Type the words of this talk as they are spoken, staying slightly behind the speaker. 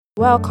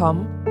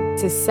Welcome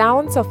to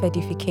Sounds of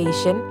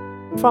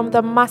Edification from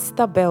the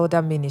Master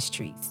Builder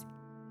Ministries,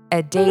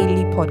 a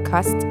daily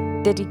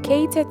podcast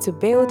dedicated to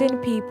building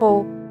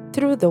people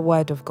through the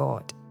Word of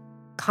God.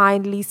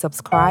 Kindly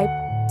subscribe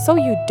so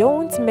you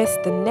don't miss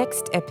the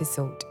next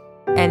episode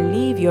and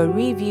leave your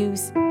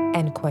reviews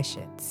and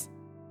questions.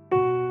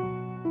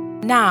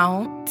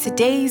 Now,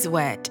 today's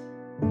word,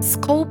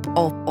 scope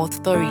of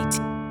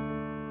authority.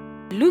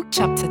 Luke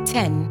chapter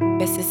 10,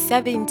 verses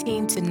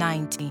 17 to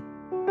 19.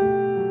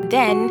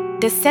 Then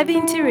the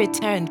 70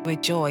 returned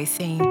with joy,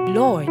 saying,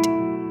 Lord,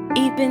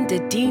 even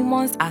the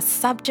demons are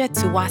subject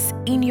to us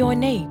in your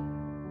name.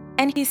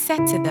 And he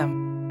said to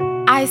them,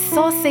 I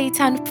saw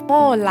Satan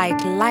fall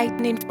like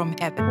lightning from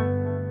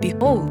heaven.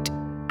 Behold,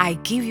 I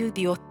give you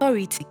the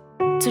authority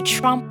to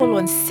trample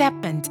on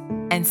serpents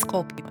and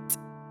scorpions,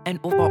 and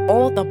over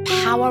all the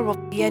power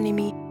of the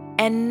enemy,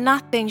 and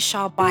nothing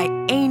shall by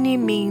any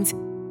means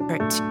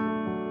hurt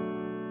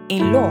you.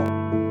 In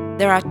law,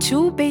 there are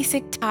two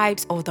basic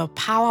types of the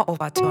power of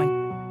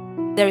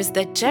attorney. There is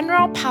the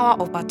general power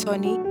of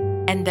attorney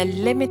and the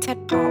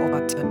limited power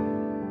of attorney.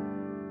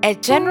 A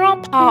general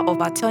power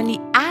of attorney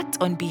acts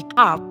on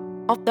behalf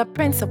of the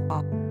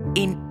principal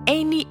in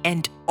any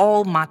and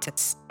all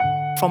matters,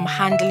 from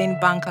handling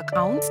bank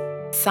accounts,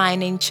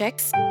 signing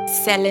checks,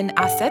 selling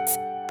assets,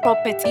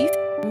 properties,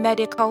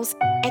 medicals,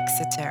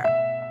 etc.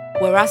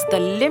 Whereas the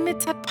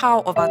limited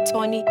power of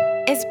attorney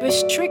is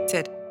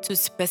restricted to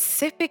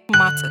specific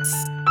matters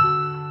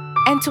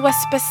and to a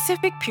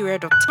specific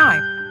period of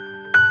time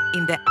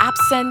in the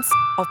absence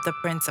of the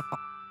principal.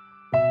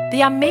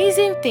 The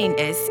amazing thing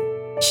is,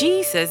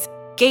 Jesus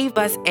gave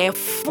us a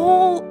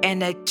full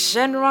and a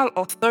general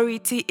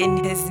authority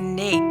in his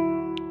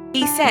name.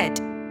 He said,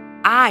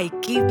 I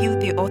give you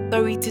the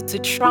authority to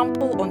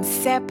trample on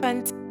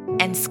serpents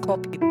and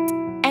scorpions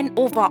and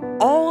over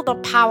all the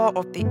power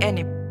of the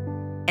enemy.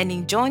 And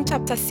in John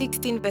chapter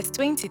 16 verse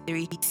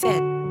 23, he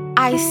said,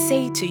 I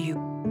say to you,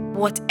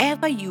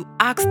 whatever you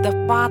ask the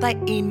Father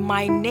in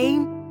my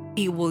name,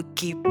 he will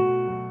give.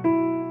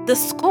 The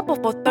scope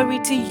of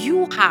authority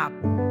you have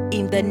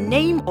in the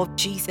name of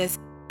Jesus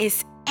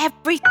is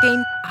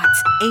everything at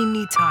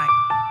any time.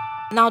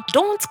 Now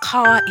don't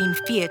cower in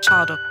fear,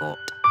 child of God.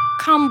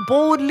 Come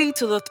boldly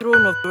to the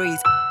throne of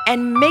grace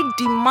and make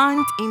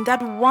demands in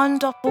that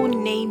wonderful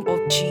name of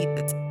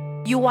Jesus.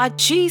 You are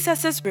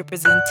Jesus'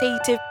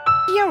 representative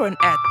here on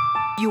earth.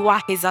 You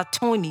are his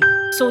attorney.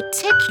 So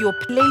take your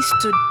place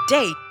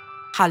today.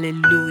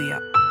 Hallelujah.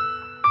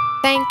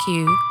 Thank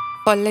you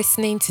for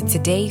listening to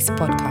today's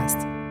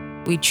podcast.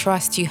 We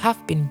trust you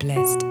have been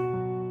blessed.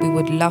 We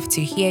would love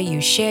to hear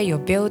you share your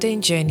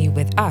building journey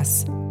with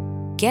us.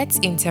 Get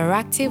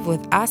interactive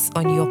with us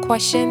on your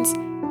questions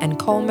and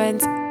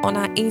comments on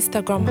our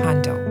Instagram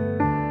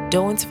handle.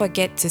 Don't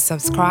forget to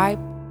subscribe,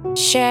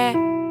 share,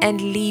 and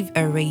leave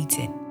a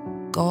rating.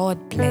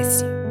 God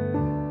bless you.